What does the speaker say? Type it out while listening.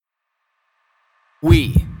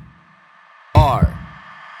We are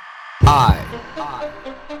I.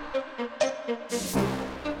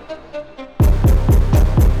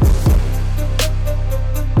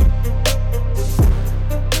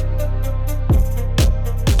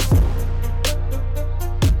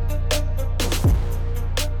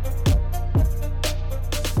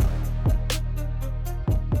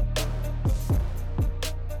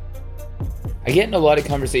 I get in a lot of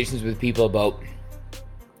conversations with people about,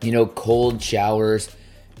 cold showers,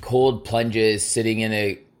 cold plunges, sitting in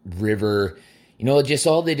a river, just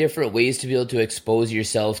all the different ways to be able to expose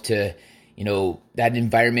yourself to, that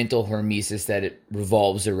environmental hormesis that it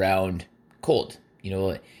revolves around cold,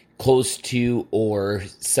 close to or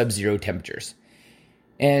sub-zero temperatures.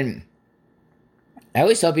 And I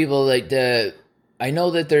always tell people I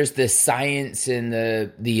know that there's the science and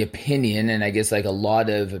the opinion, and I guess like a lot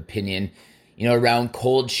of opinion, around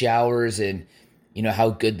cold showers and, how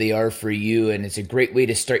good they are for you. And it's a great way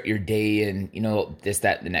to start your day and, this,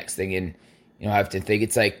 that, the next thing. And, I have to think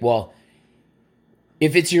it's like, well,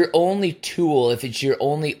 if it's your only tool, if it's your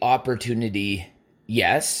only opportunity,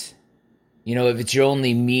 yes. If it's your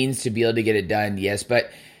only means to be able to get it done, yes.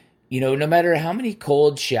 But, no matter how many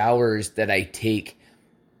cold showers that I take,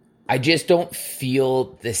 I just don't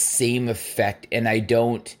feel the same effect, and I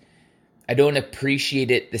don't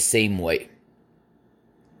appreciate it the same way.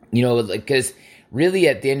 Because really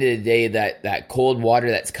at the end of the day, that cold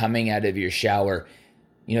water that's coming out of your shower,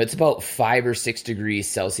 it's about 5 or 6 degrees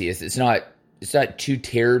Celsius. It's not too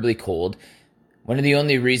terribly cold. One of the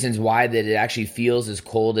only reasons why that it actually feels as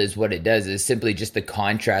cold as what it does is simply just the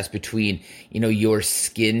contrast between, your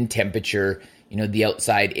skin temperature, the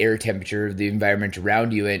outside air temperature of the environment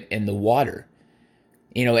around you and the water,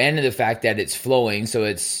 and the fact that it's flowing. So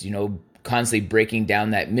it's, constantly breaking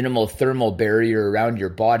down that minimal thermal barrier around your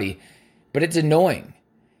body. But it's annoying,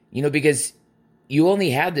 because you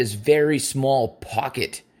only have this very small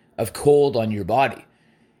pocket of cold on your body.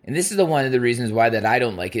 And this is one of the reasons why that I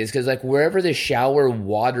don't like it, is because wherever the shower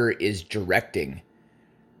water is directing,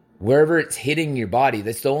 wherever it's hitting your body,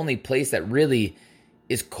 that's the only place that really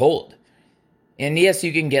is cold. And yes,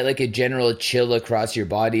 you can get a general chill across your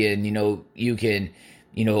body, and you can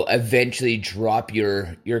eventually drop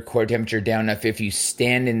your core temperature down enough if you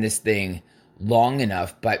stand in this thing long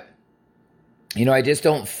enough. But I just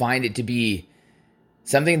don't find it to be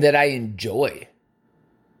something that I enjoy.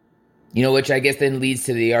 Which I guess then leads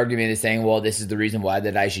to the argument of saying, well, this is the reason why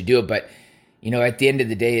that I should do it. But at the end of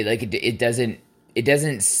the day, it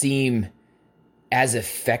doesn't seem as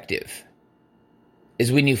effective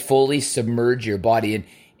as when you fully submerge your body. And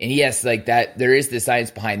yes, that there is the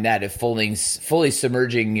science behind that of fully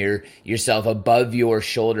submerging yourself above your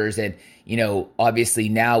shoulders. And, obviously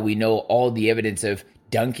now we know all the evidence of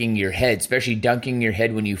dunking your head, especially dunking your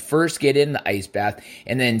head when you first get in the ice bath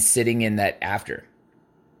and then sitting in that after.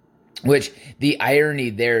 Which the irony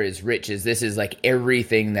there is rich, is this is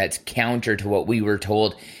everything that's counter to what we were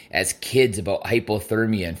told as kids about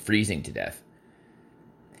hypothermia and freezing to death.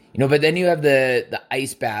 But then you have the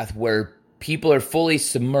ice bath where people are fully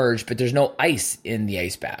submerged, but there's no ice in the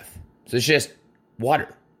ice bath. So it's just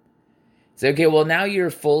water. It's okay, well, now you're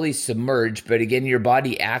fully submerged, but again, your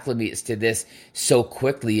body acclimates to this so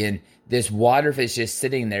quickly, and this water, if it's just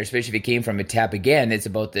sitting there, especially if it came from a tap, again, it's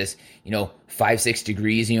about this, 5, 6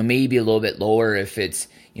 degrees, maybe a little bit lower if it's,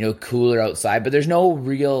 cooler outside, but there's no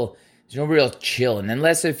real chill. And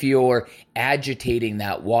unless if you're agitating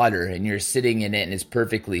that water and you're sitting in it and it's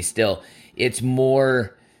perfectly still, it's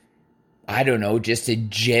more, I don't know, just to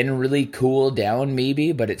generally cool down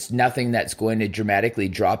maybe, but it's nothing that's going to dramatically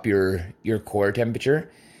drop your core temperature.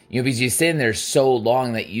 Because you sit in there so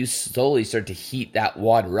long that you slowly start to heat that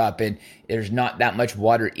water up, and there's not that much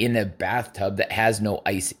water in a bathtub that has no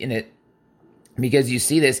ice in it. Because you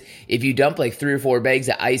see this, if you dump 3 or 4 bags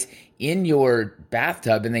of ice in your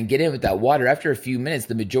bathtub and then get in with that water, after a few minutes,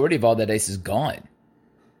 the majority of all that ice is gone.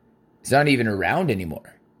 It's not even around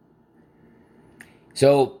anymore.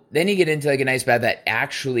 So then you get into an ice bath that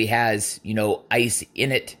actually has, ice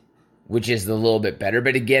in it, which is a little bit better.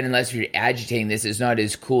 But again, unless you're agitating this, it's not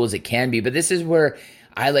as cool as it can be. But this is where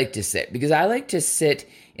I like to sit, because I like to sit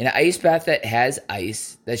in an ice bath that has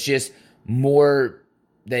ice, that's just more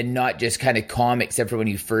than not just kind of calm, except for when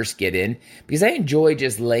you first get in, because I enjoy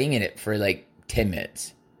just laying in it for 10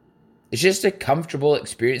 minutes. It's just a comfortable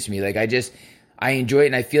experience to me. I enjoy it,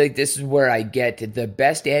 and I feel like this is where I get the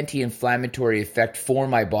best anti-inflammatory effect for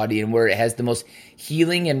my body, and where it has the most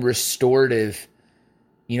healing and restorative,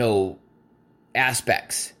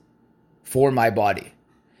 aspects for my body.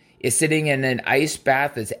 Is sitting in an ice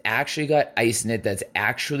bath that's actually got ice in it, that's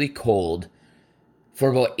actually cold, for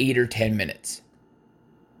about 8 or 10 minutes.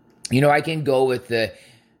 I can go with the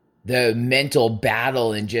mental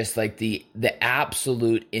battle and just like the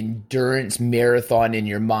absolute endurance marathon in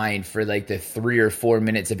your mind for like the 3 or 4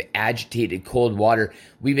 minutes of agitated cold water.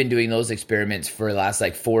 We've been doing those experiments for the last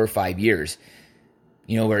like 4 or 5 years,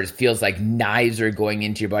 where it feels like knives are going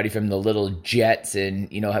into your body from the little jets and,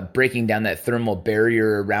 breaking down that thermal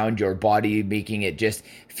barrier around your body, making it just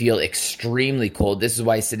feel extremely cold. This is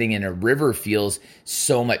why sitting in a river feels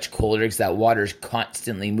so much colder, because that water is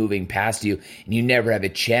constantly moving past you and you never have a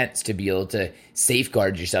chance to be able to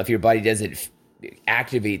safeguard yourself. Your body doesn't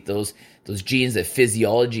activate those genes, the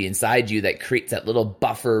physiology inside you that creates that little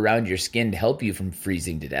buffer around your skin to help you from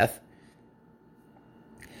freezing to death.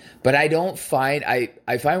 But I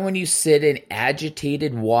find when you sit in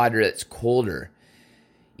agitated water that's colder,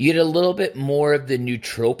 you get a little bit more of the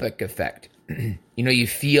nootropic effect. You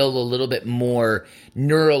feel a little bit more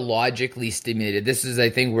neurologically stimulated. This is,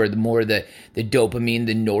 I think, where the dopamine,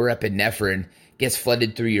 the norepinephrine gets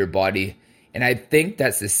flooded through your body. And I think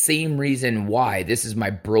that's the same reason why, this is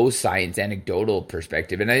my bro science anecdotal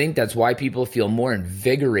perspective, and I think that's why people feel more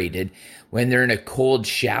invigorated when they're in a cold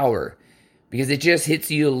shower. Because it just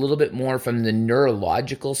hits you a little bit more from the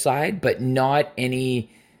neurological side, but not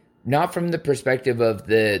from the perspective of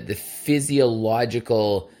the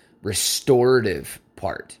physiological restorative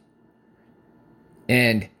part.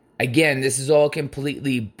 And again, this is all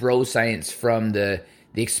completely bro science from the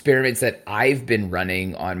experiments that I've been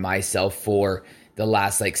running on myself for the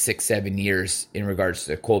last like 6-7 years in regards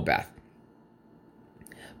to a cold bath.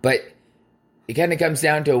 But it kind of comes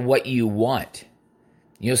down to what you want.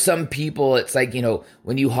 Some people, it's like,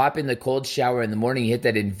 when you hop in the cold shower in the morning, you hit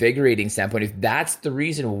that invigorating standpoint. If that's the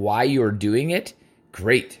reason why you're doing it,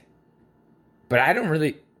 great. But I don't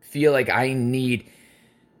really feel like I need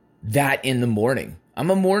that in the morning.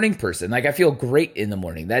 I'm a morning person. Like, I feel great in the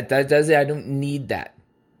morning. That does it. I don't need that.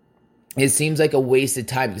 It seems like a waste of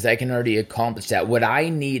time because I can already accomplish that. What I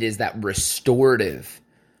need is that restorative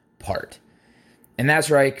part. And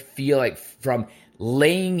that's where I feel like from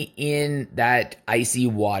laying in that icy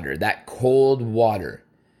water, that cold water,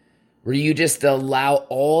 where you just allow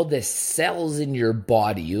all the cells in your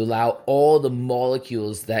body, you allow all the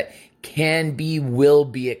molecules that will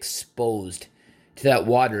be exposed to that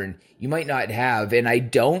water. And you might not have, and I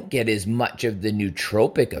don't get as much of the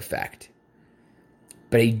nootropic effect,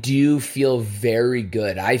 but I do feel very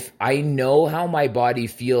good. I know how my body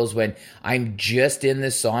feels when I'm just in the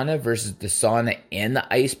sauna versus the sauna and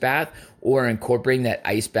the ice bath, or incorporating that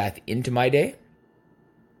ice bath into my day.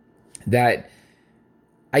 That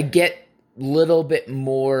I get a little bit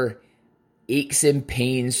more aches and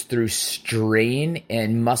pains through strain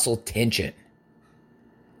and muscle tension.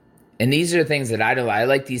 And these are things that I don't. I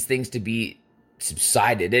like these things to be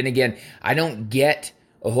subsided. And again, I don't get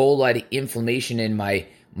a whole lot of inflammation in my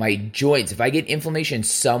joints. If I get inflammation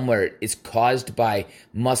somewhere, it's caused by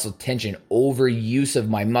muscle tension, overuse of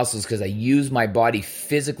my muscles, because I use my body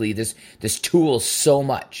physically, this tool, so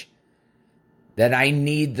much that I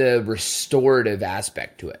need the restorative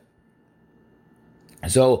aspect to it.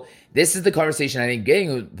 So this is the conversation I think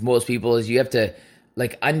getting with most people is you have to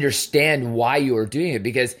understand why you are doing it,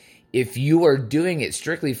 because if you are doing it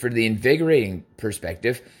strictly for the invigorating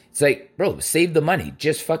perspective, it's like, bro, save the money.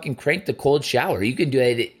 Just fucking crank the cold shower. You can do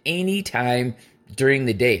it at any time during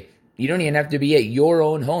the day. You don't even have to be at your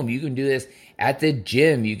own home. You can do this at the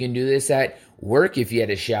gym. You can do this at work if you had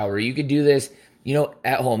a shower. You can do this,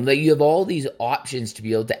 at home. You have all these options to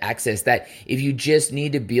be able to access that if you just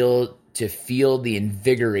need to be able to feel the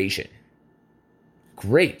invigoration.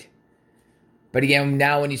 Great. But again,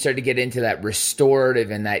 now when you start to get into that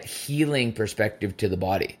restorative and that healing perspective to the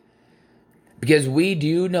body, because we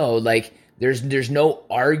do know, there's no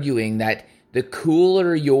arguing that the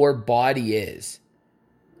cooler your body is,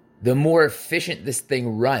 the more efficient this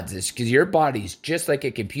thing runs. It's because your body's just like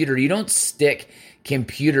a computer. You don't stick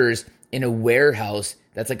computers in a warehouse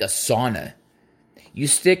that's like a sauna. You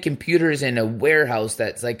stick computers in a warehouse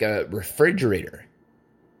that's like a refrigerator,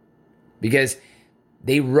 because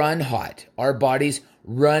they run hot. Our bodies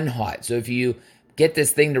run hot. So if you get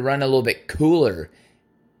this thing to run a little bit cooler,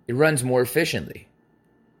 it runs more efficiently.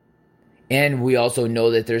 And we also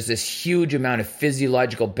know that there's this huge amount of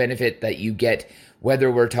physiological benefit that you get,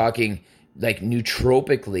 whether we're talking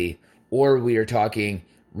nootropically or we are talking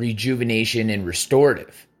rejuvenation and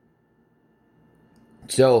restorative.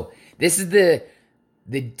 So this is the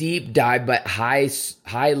deep dive, but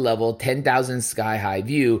high level, 10,000 sky high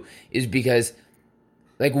view, is because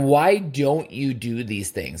why don't you do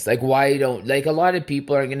these things? Why don't, a lot of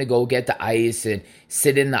people are going to go get the ice and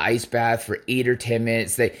sit in the ice bath for 8 or 10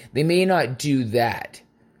 minutes. They may not do that.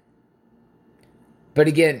 But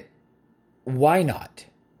again, why not?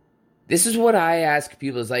 This is what I ask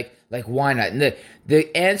people is like why not? And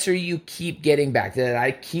the answer you keep getting back, that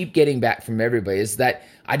I keep getting back from everybody, is that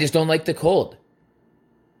I just don't like the cold.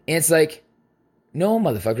 And it's like, no,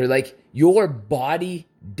 motherfucker, like your body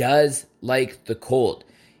does like the cold.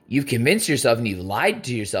 You've convinced yourself and you've lied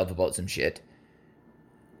to yourself about some shit.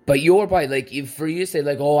 But your body, like, for you to say,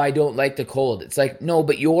 like, oh, I don't like the cold. It's like, no,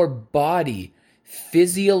 but your body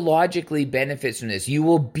physiologically benefits from this. You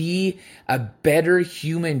will be a better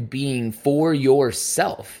human being for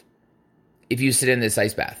yourself if you sit in this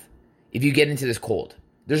ice bath, if you get into this cold.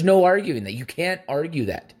 There's no arguing that. You can't argue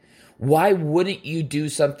that. Why wouldn't you do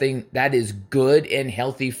something that is good and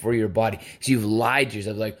healthy for your body? Because you've lied to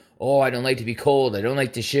yourself, like, oh, I don't like to be cold. I don't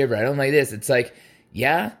like to shiver. I don't like this. It's like,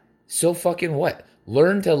 yeah, so fucking what?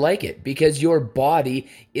 Learn to like it, because your body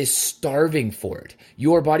is starving for it.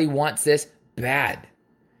 Your body wants this bad.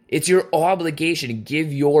 It's your obligation to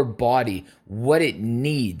give your body what it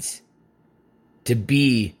needs to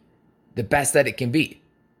be the best that it can be.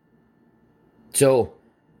 So,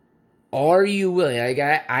 are you willing? Like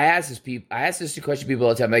I ask this question to people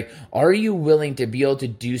all the time. Like, are you willing to be able to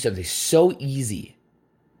do something so easy?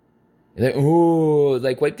 Like, ooh,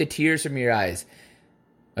 like wipe the tears from your eyes.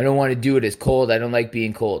 I don't want to do it. It's cold. I don't like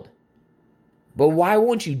being cold. But why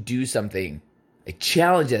won't you do something? I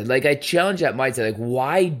challenge it. Like, I challenge that mindset. Like,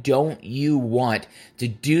 why don't you want to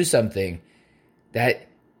do something that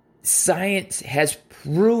science has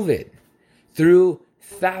proven through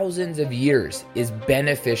thousands of years is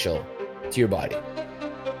beneficial to your body?